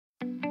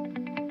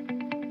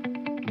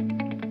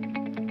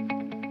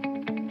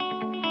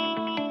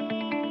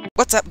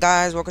What's up,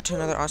 guys? Welcome to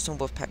another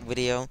Austinwolfpack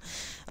video.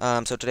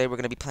 So today we're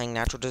going to be playing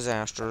Natural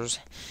Disasters.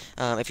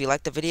 If you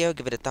like the video,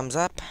 give it a thumbs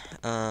up,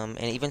 and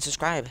even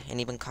subscribe, and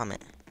even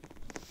comment.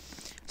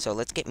 So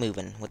let's get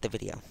moving with the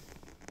video.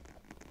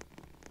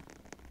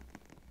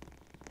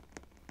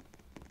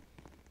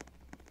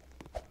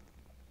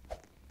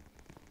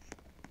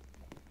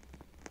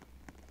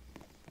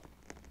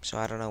 So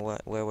I don't know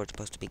where we're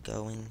supposed to be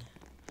going.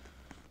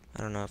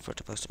 I don't know if we're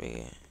supposed to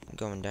be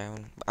going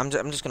down. I'm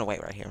just going to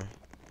wait right here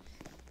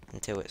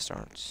until it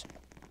starts.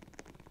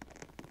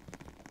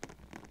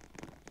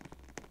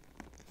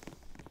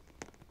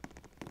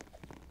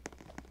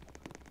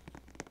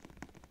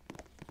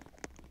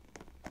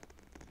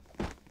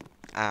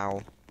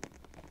 Ow.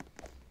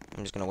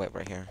 I'm just gonna wait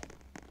right here.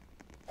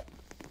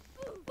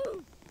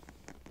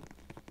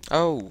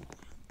 Oh!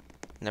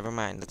 Never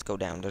mind, let's go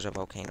down. There's a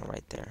volcano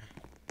right there.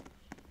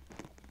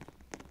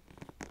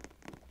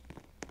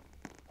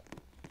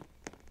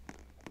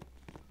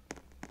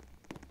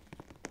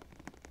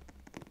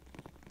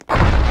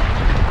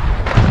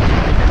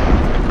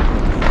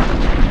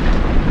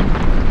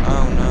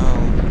 Oh no,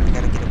 I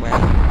gotta get away.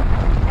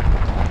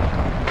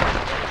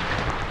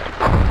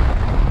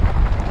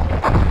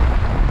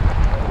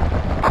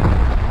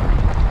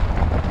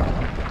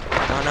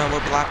 Oh no,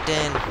 we're blocked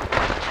in.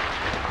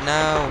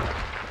 No.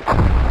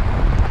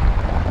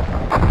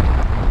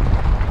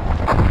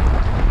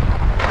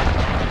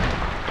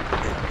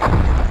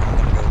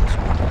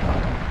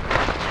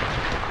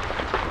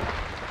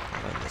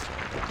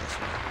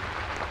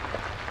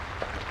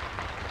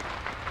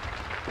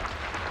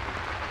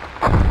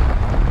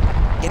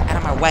 Get out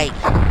of my way.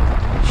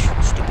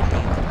 Stupid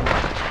noob.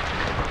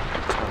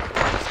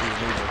 These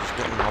noobs are just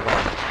getting in my way.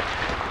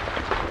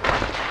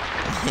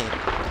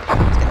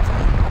 It's gonna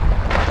fight.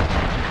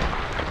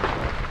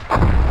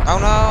 Oh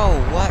no!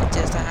 What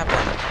just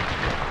happened?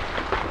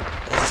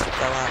 It just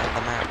fell out of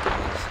the map,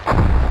 guys.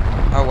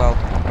 Oh well.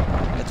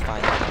 It's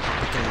fine. We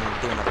can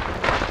do another one.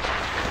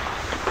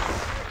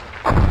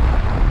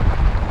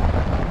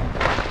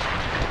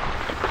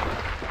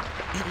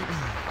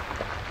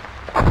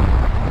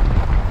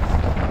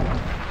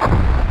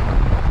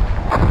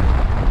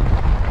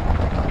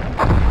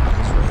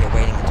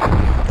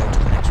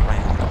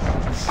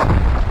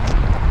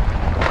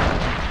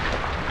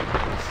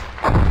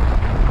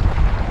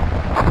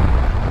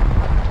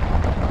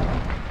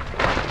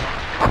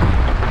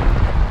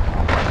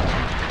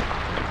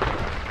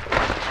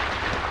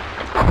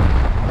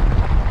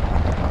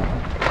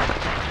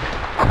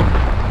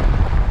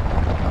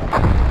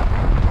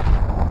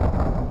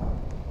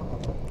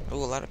 A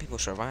lot of people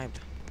survived.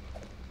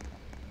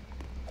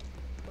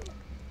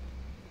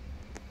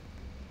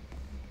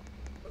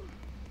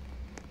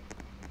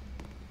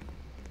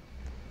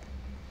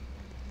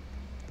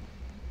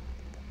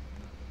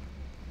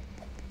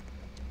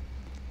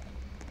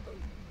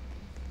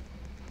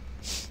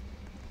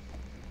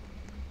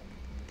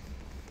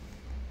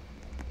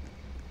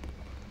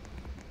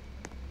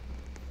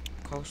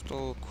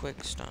 Coastal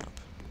Quick Stop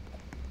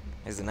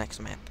is the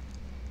next map.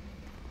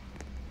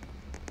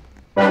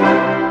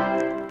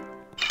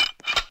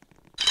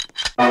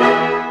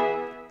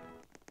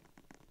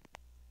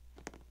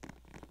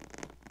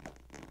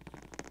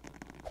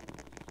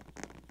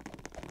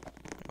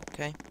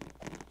 Okay.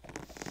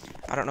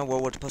 I don't know where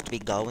we're supposed to be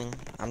going.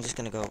 I'm just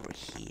gonna go over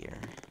here.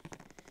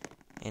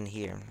 And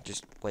here.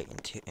 Just wait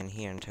in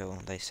here until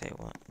they say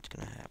what's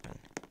gonna happen.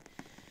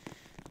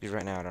 Because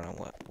right now I don't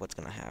know what's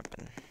gonna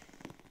happen.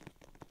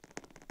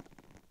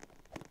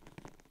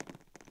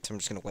 So I'm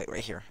just gonna wait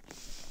right here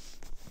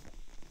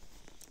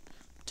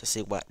to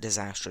see what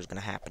disaster is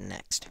gonna happen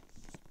next.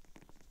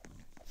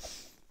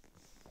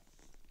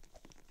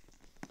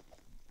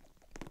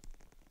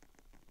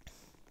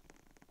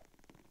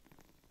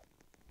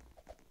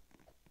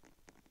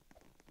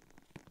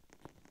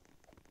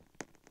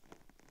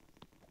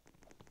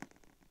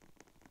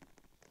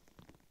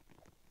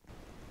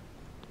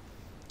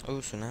 Oh,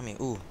 tsunami.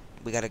 Ooh,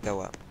 we gotta go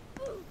up.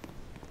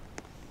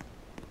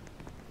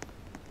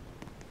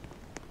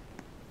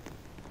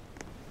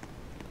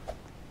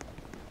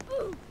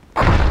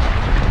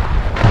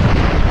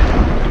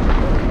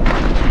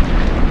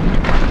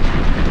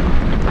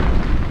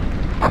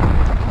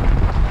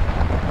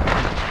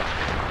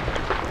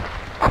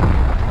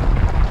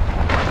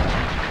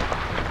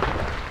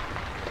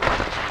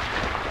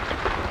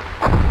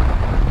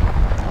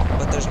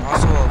 But there's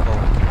also a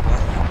volcano.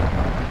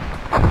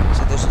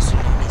 So there's a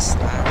tsunami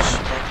slash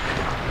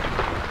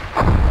volcano.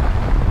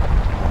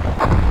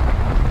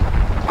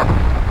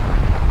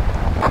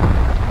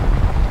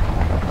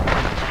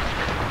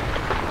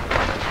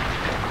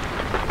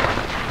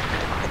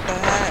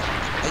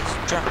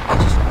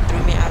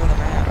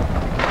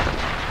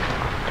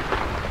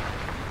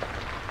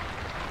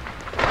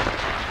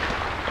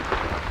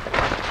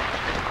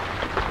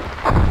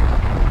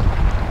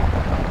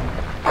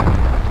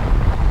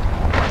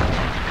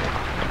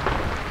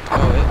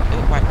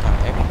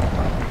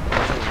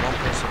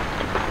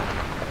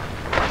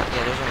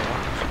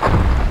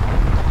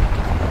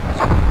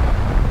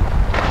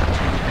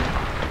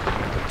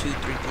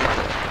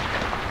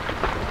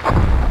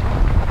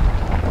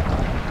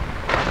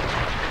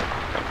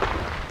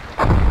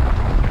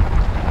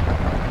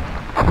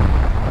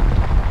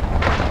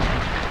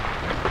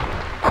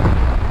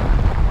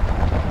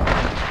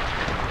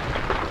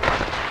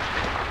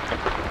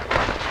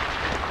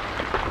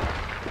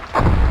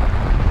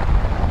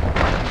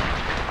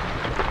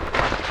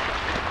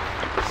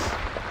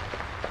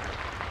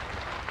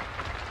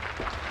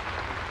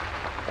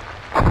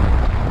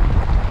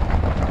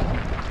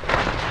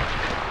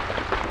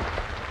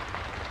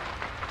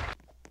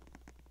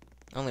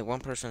 Only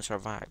one person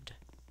survived.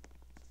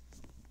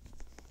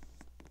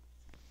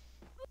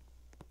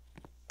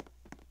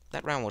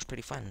 That round was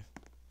pretty fun.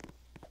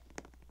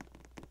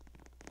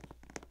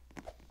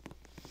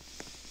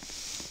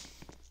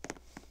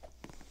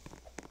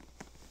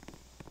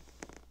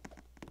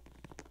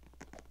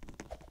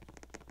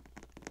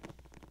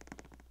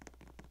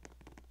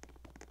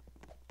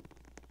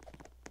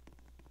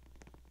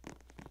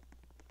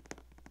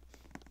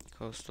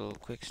 Coastal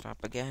quick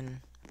stop again.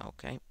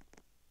 Okay.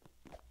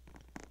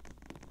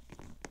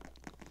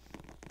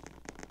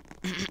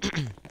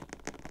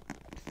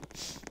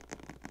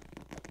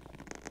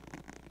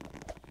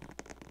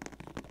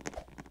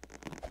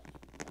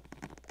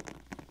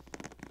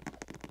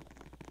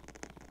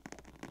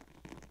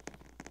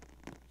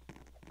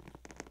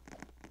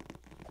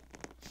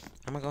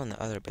 I'm gonna go in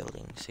the other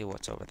building, see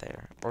what's over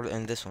there. Or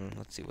in this one,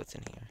 let's see what's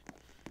in here.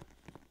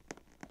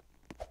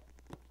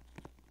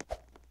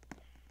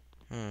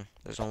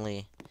 There's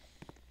only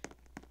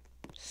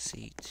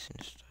seats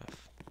and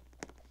stuff.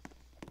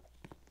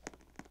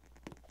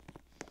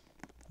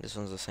 This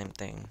one's the same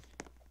thing.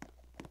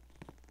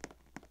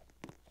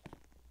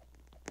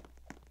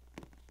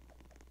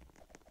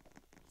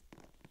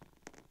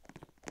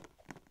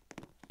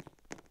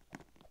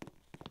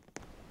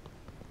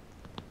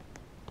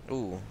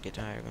 Ooh, get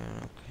tired,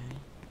 man. Okay.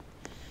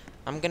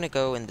 I'm gonna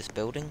go in this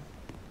building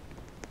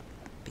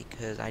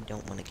because I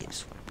don't want to get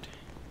swept.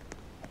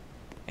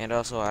 And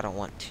also, I don't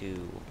want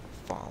to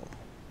fall.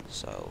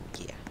 So,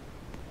 yeah.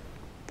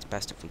 It's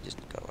best if we just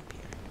go up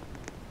here.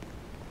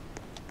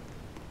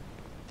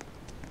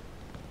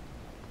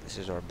 This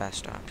is our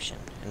best option.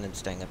 And then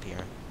staying up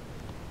here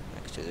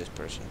next to this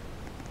person.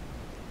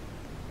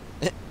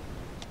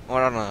 Well,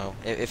 I don't know.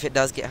 If it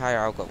does get higher,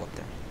 I'll go up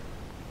there.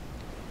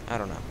 I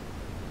don't know.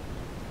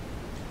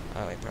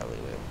 Oh, I probably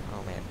will.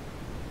 Oh, man.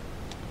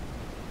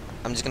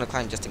 I'm just gonna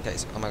climb just in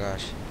case. Oh my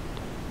gosh.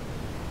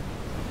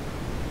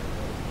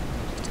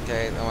 Just in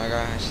case. Oh my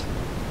gosh.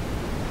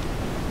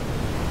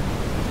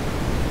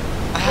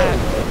 Ah!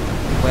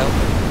 Well.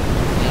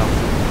 No.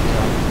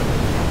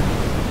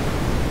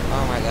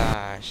 Oh my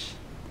gosh.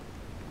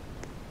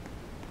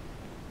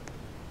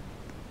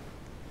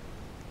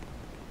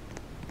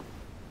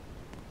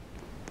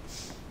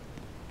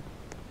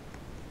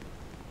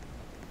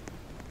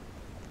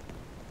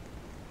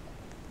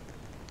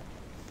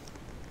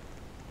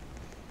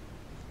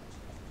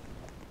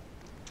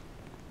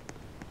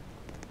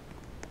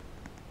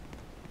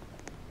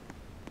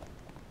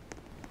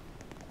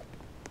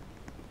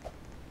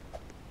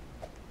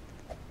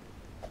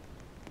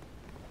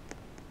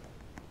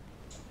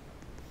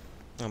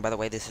 Oh, by the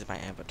way, this is my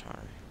avatar.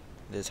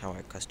 This is how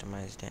I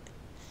customized it.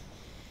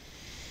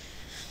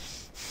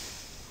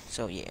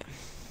 So, yeah.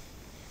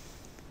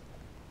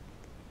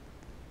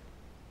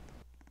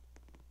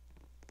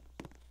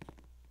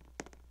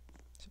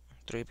 So,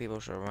 3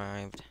 people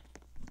survived.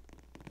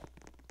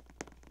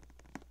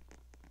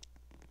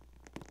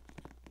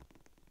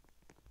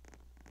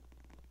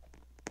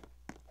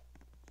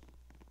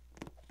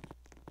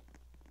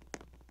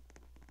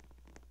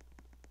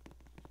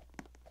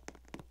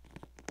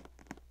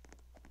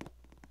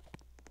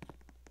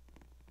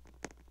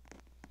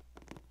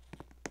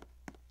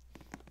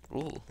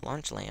 Ooh,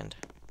 launch land.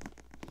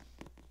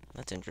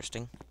 That's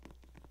interesting.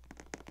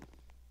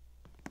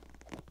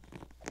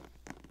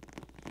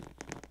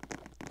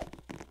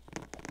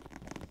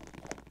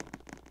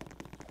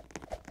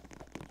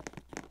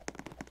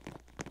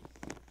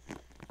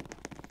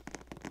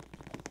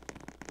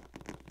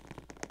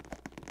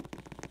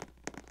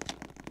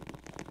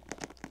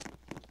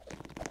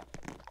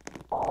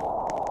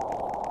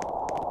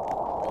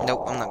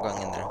 Nope, I'm not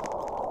going in there.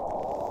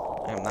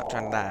 I'm not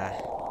trying to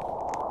die.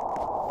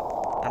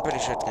 I'm pretty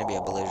sure it's gonna be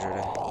a blizzard.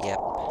 Yep.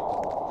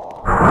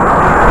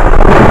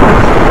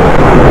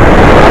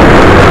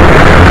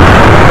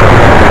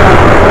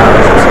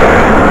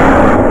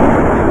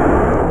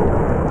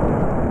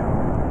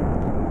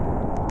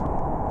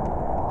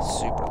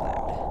 Super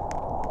loud.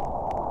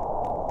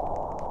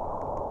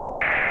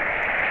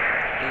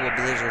 Ooh, a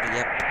blizzard.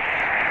 Yep.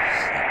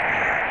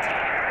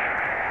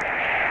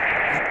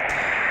 Yep.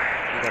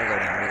 We gotta go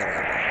down. We gotta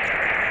go down.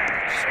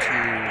 It's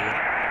too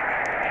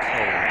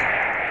cold.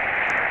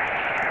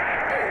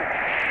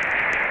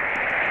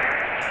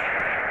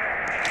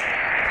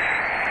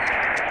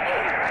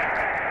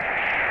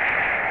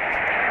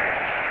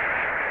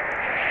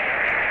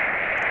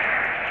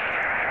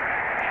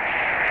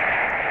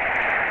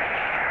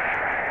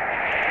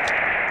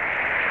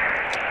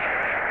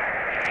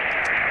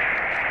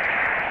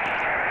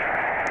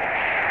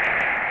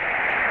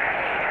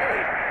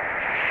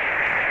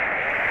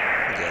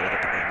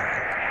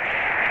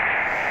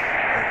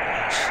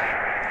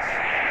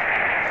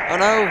 Oh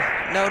no!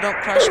 No, don't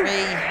crush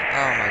me!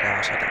 Oh my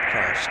gosh, I got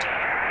crushed.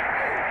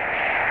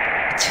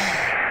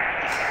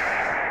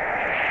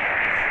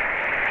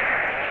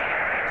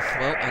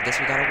 Well, I guess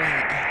we gotta wait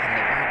in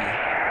the lobby.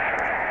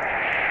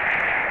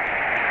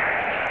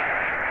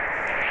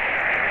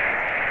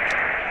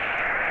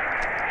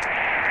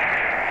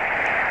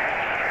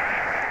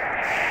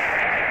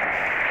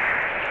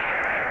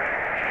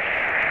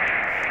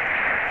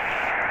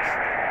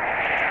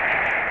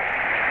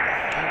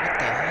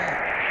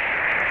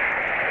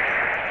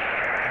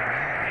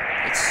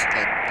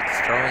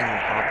 throwing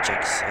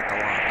objects at the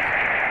lobby.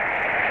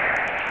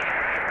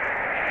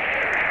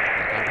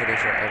 Like, I'm pretty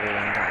sure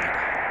everyone died.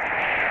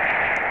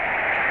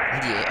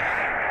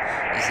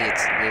 Yeah. You see,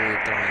 it's literally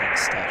throwing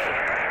stuff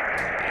at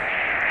the lobby.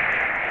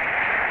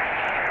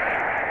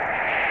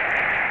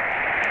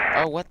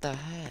 Oh, what the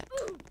heck?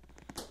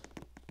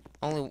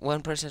 Only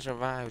one person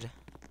survived.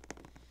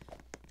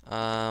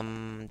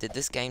 Did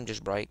this game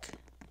just break?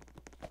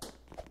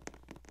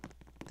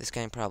 This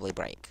game probably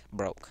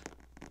broke.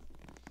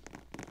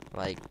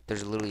 Like,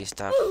 there's literally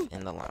stuff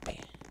in the lobby.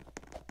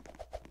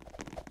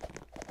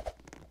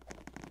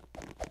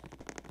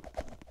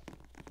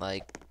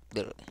 Like,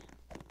 literally.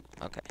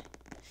 Okay.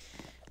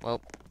 Well,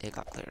 it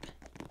got cleared.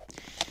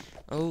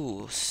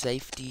 Oh,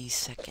 safety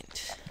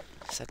second.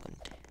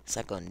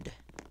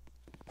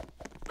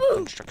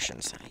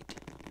 Construction site.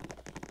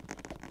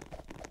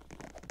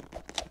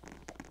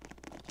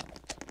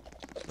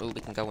 Oh, we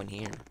can go in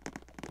here.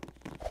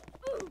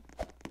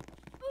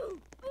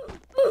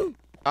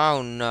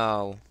 Oh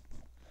no.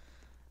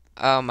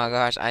 Oh my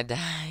gosh, I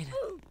died.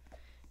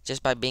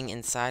 Just by being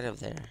inside of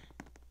there.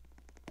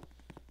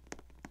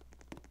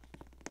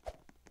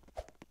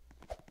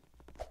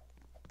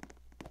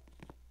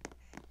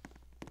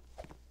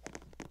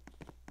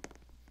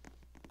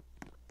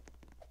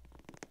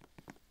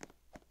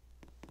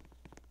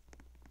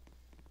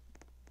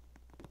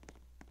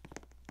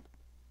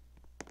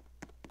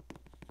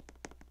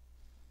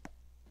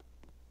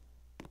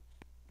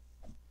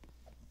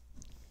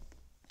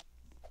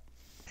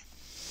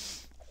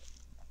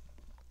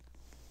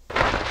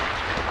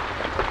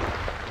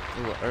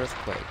 Ooh, an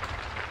earthquake.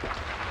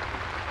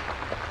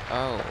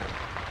 Oh.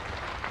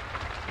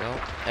 Well,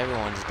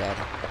 everyone's dead.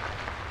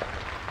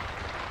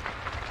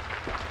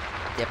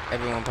 Yep,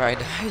 everyone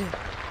probably died.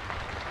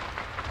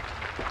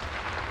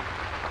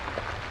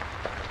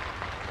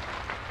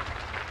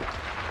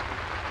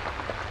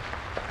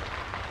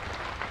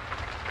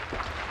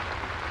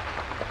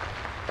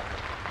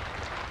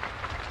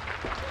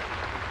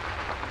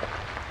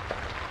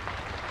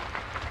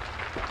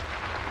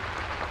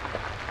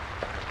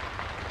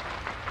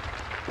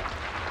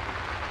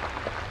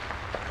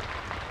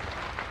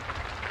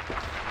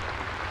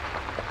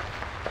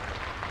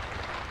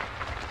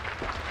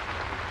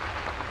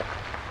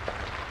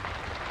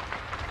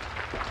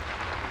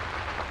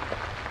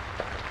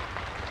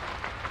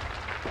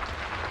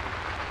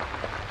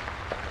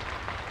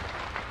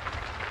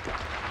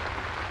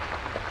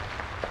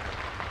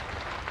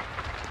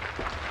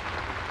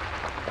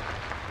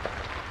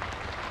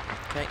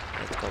 Okay,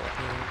 let's go up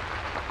here.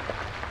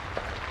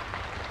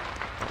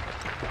 Oh, what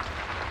the heck?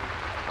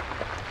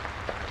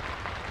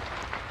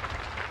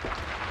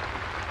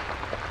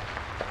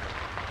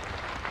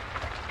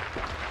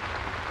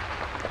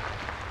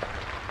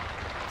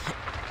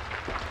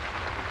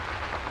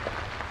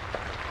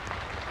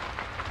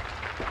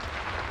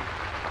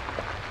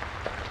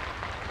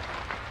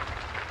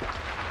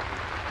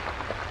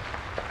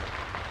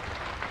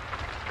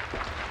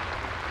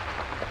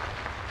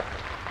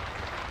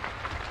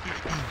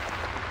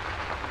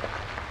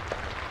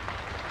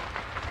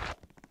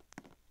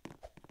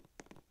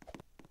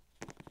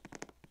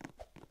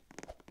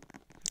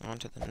 On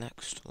to the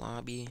next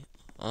lobby.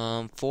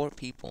 4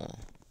 people.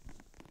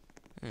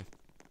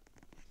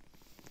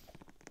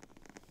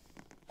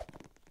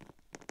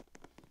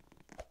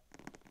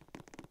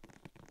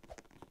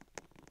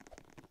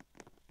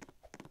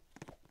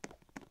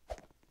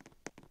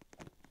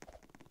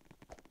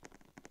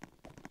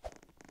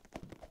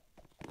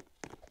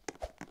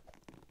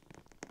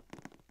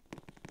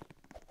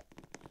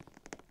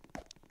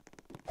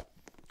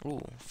 Ooh,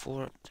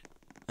 Fort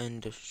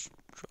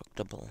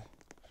Indestructible.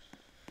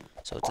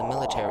 So it's a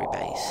military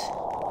base.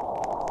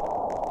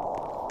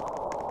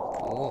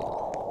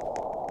 Cool.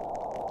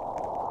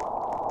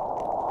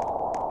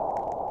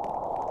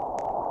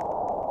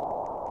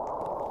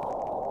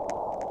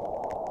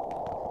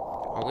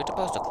 Are we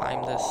supposed to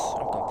climb this?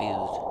 I'm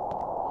confused.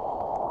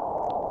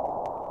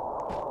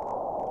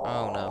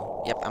 Oh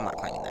no. Yep, I'm not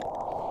climbing that.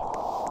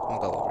 I'm gonna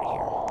go over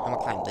here. I'm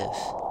gonna climb this.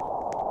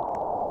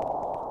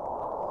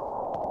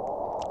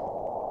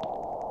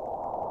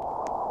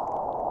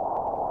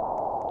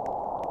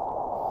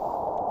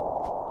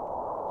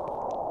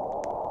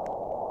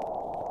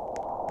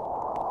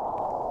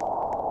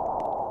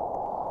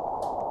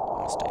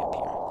 Stay up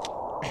here.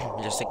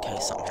 Just in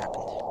case something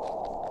happened.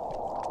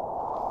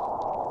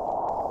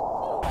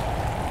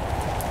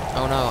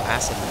 Oh no,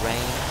 acid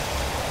rain.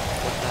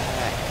 What the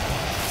heck?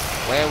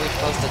 Where are we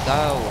supposed to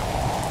go?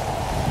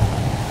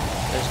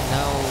 There's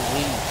no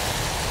reef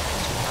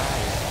to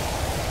hide.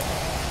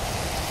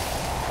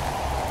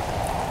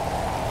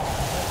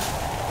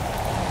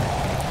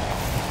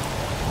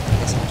 I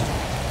guess I'm just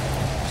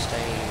gonna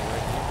stay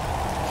right here.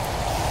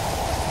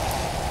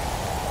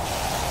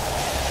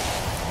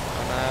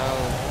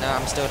 No,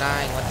 I'm still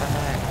dying. What the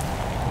heck?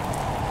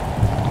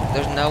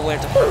 There's nowhere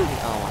to hide.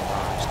 Oh my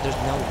gosh.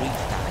 There's no reef,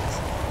 guys.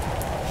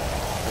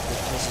 Like, this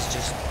place is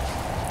just...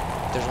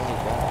 There's only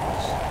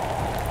walls.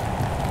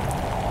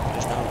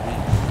 There's no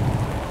reef.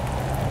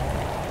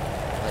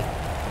 Like,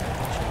 I'm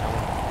pretty sure no one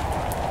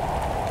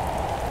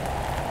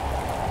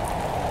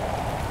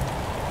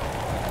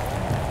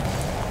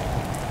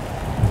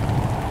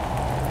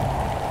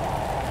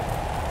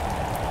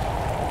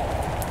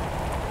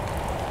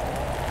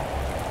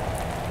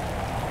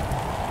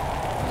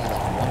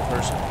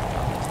person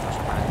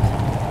survives.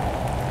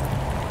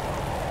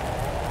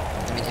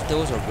 I mean, if there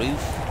was a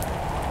roof,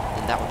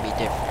 then that would be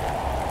different.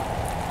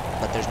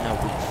 But there's no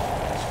roof.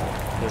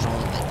 There's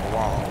only like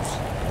walls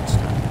and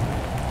stuff.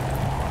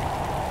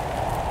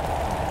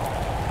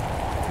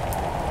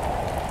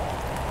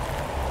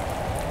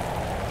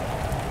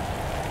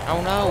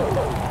 Oh no!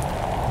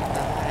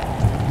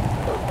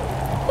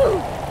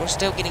 We're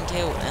still getting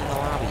killed in the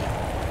lobby.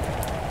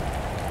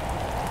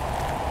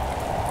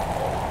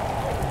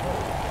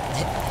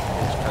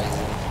 That's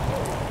crazy.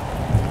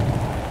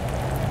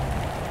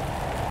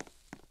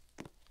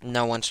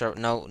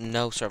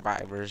 No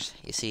survivors.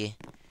 You see,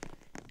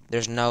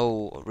 there's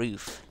no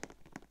roof.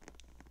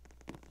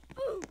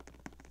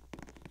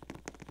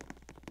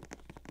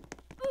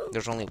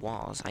 There's only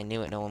walls. I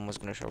knew it. No one was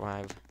gonna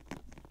survive.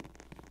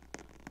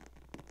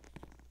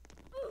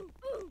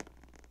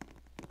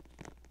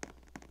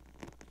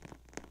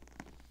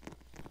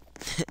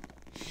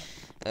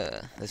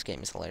 This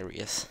game is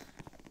hilarious.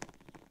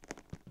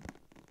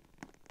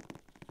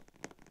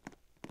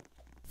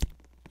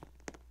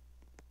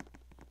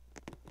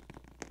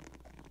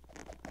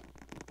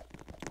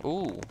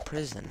 Ooh,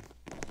 prison.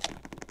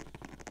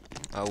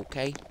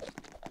 Okay.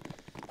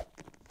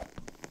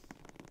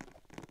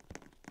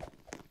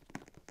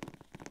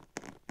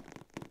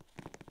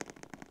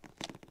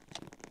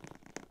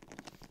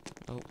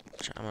 Oh,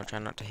 I'm gonna try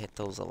not to hit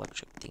those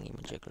electric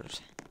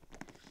thingy-majiggers.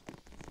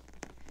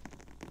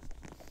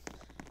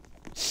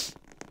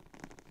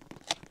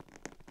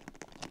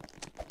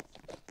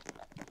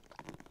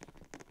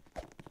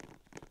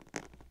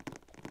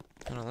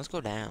 Hold on, let's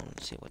go down and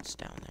see what's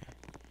down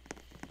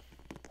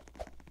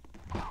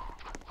there.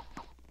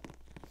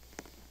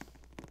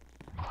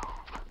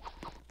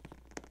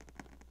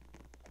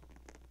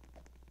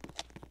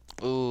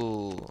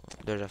 Ooh,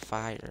 there's a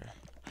fire.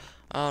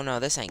 Oh no,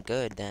 this ain't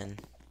good then.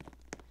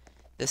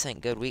 This ain't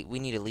good. We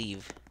need to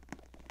leave.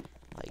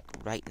 Like,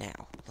 right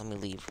now. Let me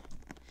leave.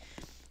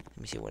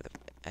 Let me see where the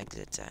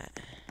exit's at.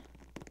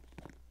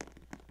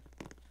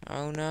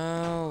 Oh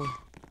no!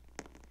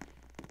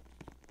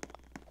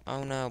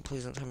 Oh no,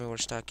 please don't tell me we're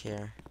stuck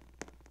here.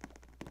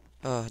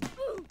 Oh,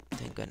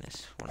 thank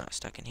goodness. We're not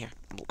stuck in here.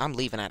 I'm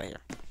leaving out of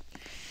here.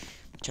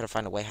 Try to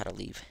find a way how to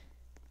leave.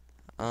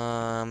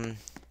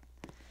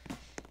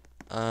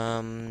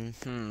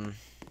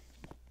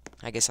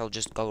 I guess I'll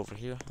just go over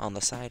here on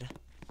the side.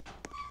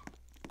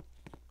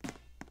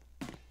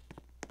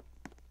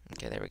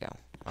 Okay, there we go.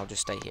 I'll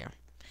just stay here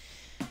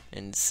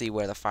and see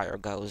where the fire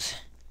goes.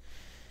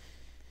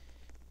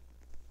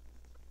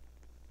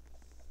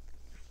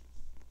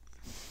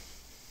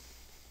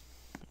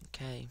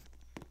 Okay.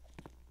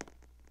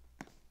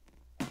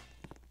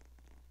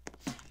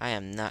 I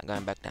am not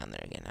going back down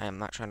there again. I am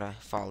not trying to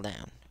fall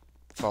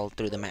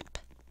through the map.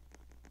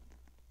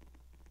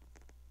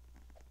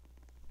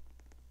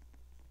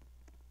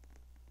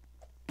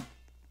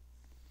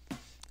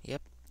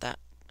 Yep, that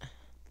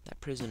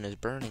prison is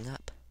burning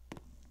up.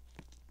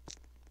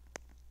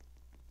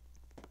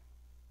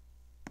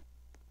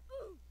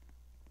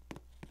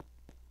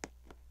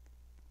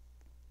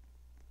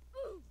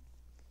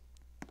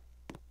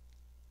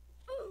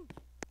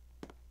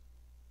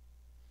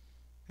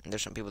 And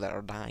there's some people that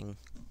are dying.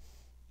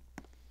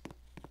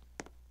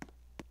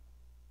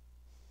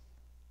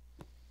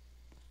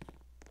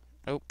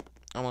 Oh,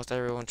 almost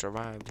everyone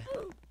survived.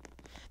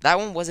 That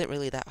one wasn't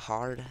really that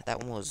hard. That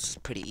one was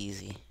pretty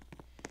easy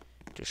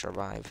to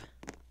survive.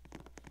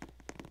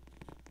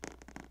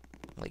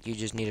 Like, you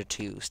just needed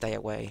to stay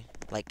away.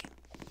 Like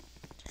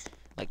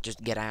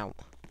just get out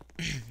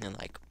and,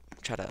 like,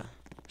 try to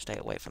stay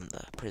away from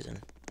the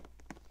prison.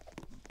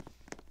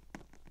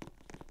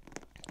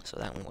 So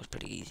that one was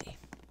pretty easy.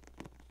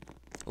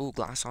 Ooh,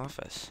 glass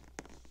office.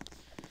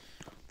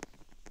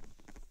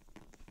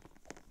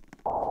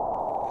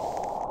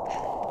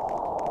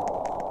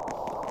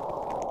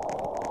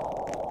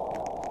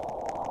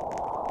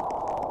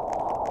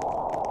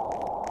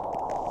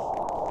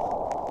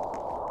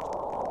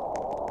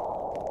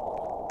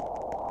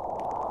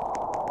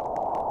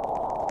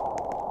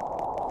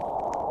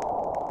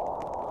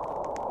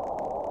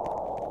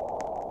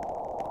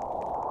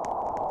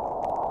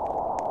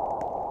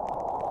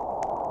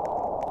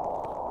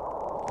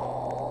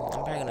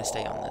 I'm probably gonna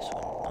stay on this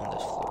one, on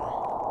this floor.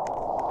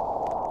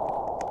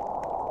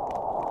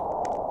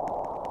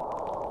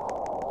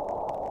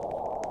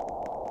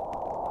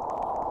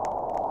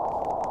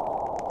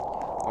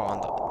 Or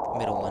on the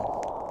middle one.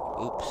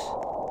 Oops.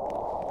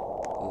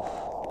 Oof.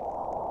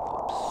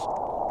 Oops.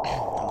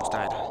 Almost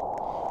died.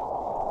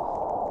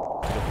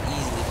 Could have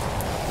easily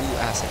fallen out. Ooh,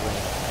 acid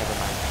rain. Never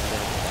mind.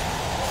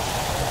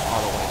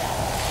 All the way down.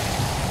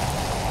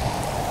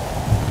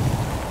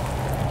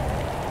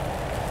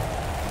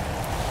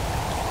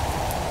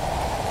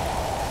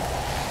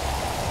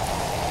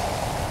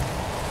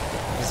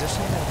 Is there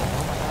something like, oh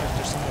my gosh,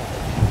 there's something like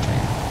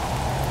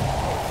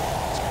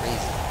it's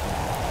crazy.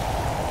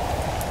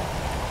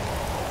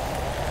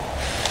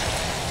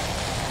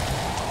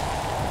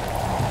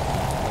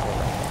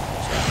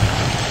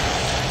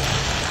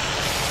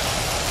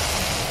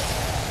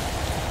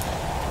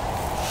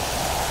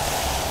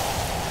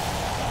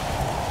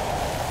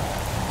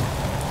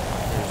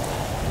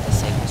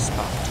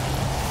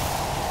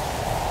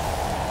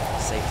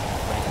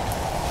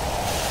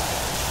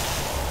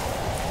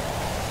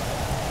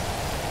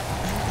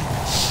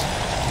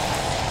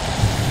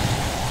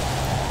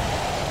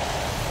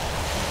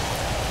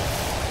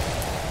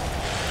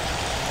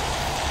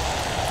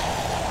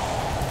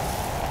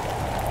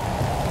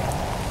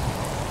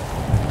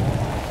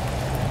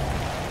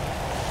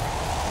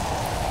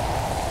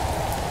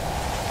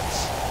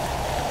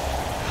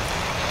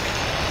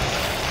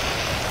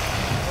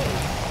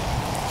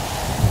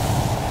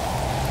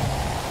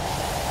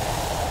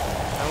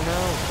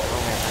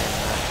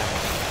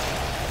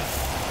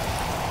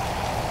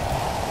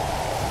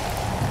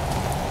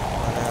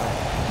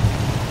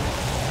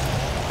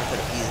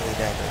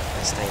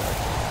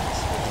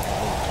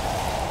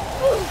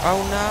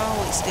 Oh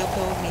no, it still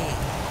killed me.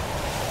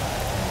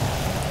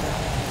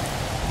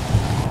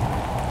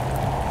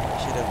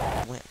 Should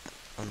have went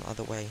on the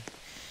other way.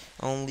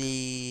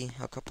 Only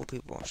a couple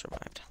people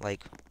survived.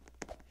 Like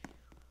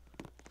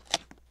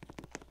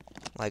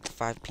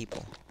 5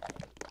 people.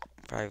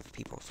 5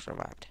 people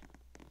survived.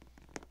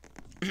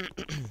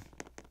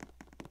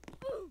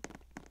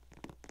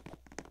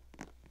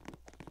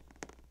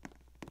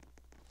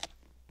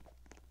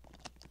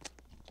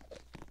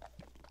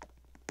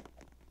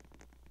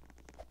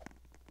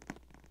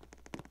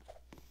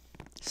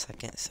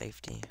 Second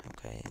safety.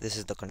 Okay, this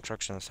is the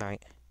construction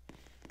site.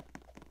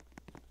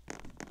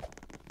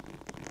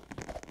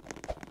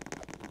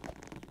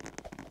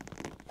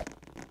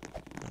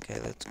 Okay,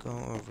 let's go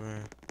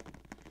over.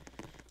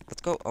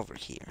 Let's go over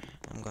here.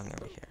 I'm going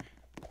over here.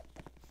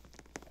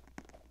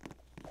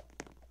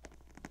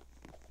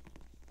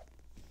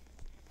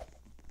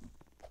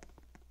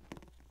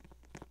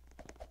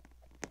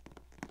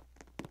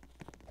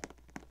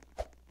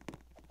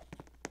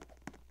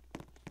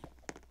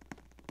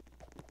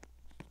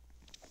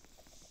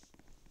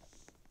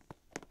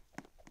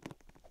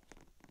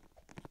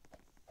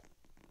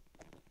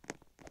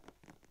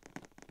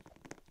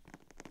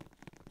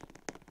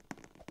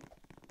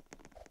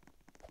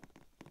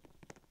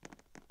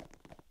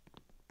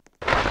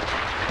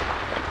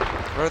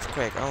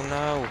 Earthquake, oh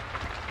no!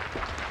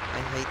 I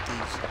hate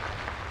these.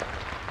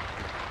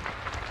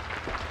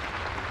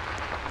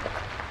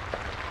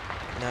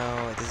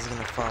 No, this is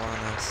gonna fall on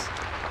us.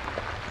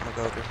 I'm gonna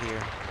go over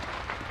here.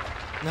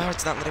 No,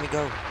 it's not letting me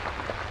go.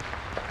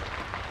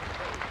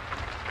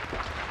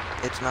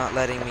 It's not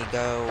letting me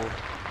go.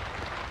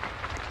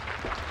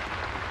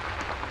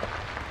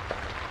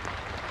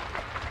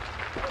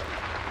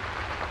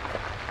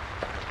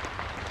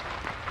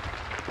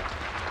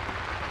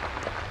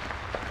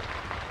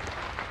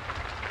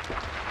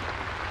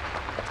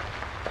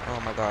 Oh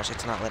my gosh,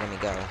 it's not letting me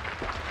go.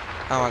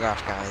 Oh my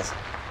gosh, guys.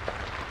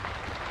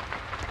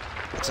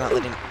 It's not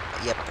letting...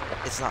 Yep,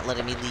 it's not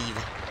letting me leave.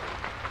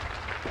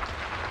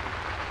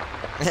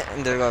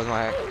 And there goes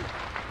my...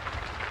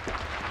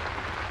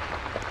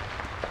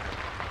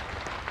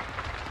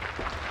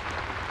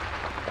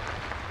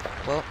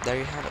 Well, there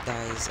you have it,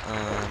 guys.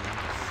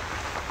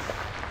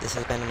 This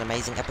has been an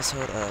amazing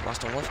episode of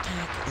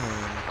Austinwolfpack.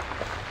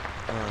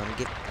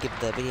 Give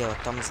the video a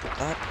thumbs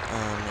up,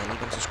 and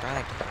even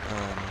subscribe.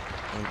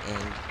 And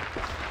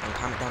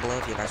comment down below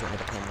if you guys want me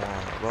to play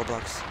more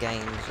Roblox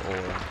games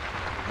or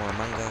more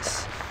Among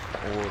Us,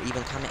 or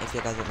even comment if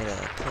you guys want me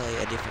to play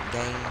a different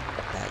game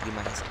that you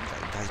guys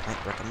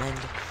might recommend.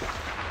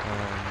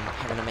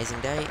 Have an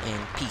amazing day,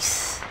 and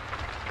peace.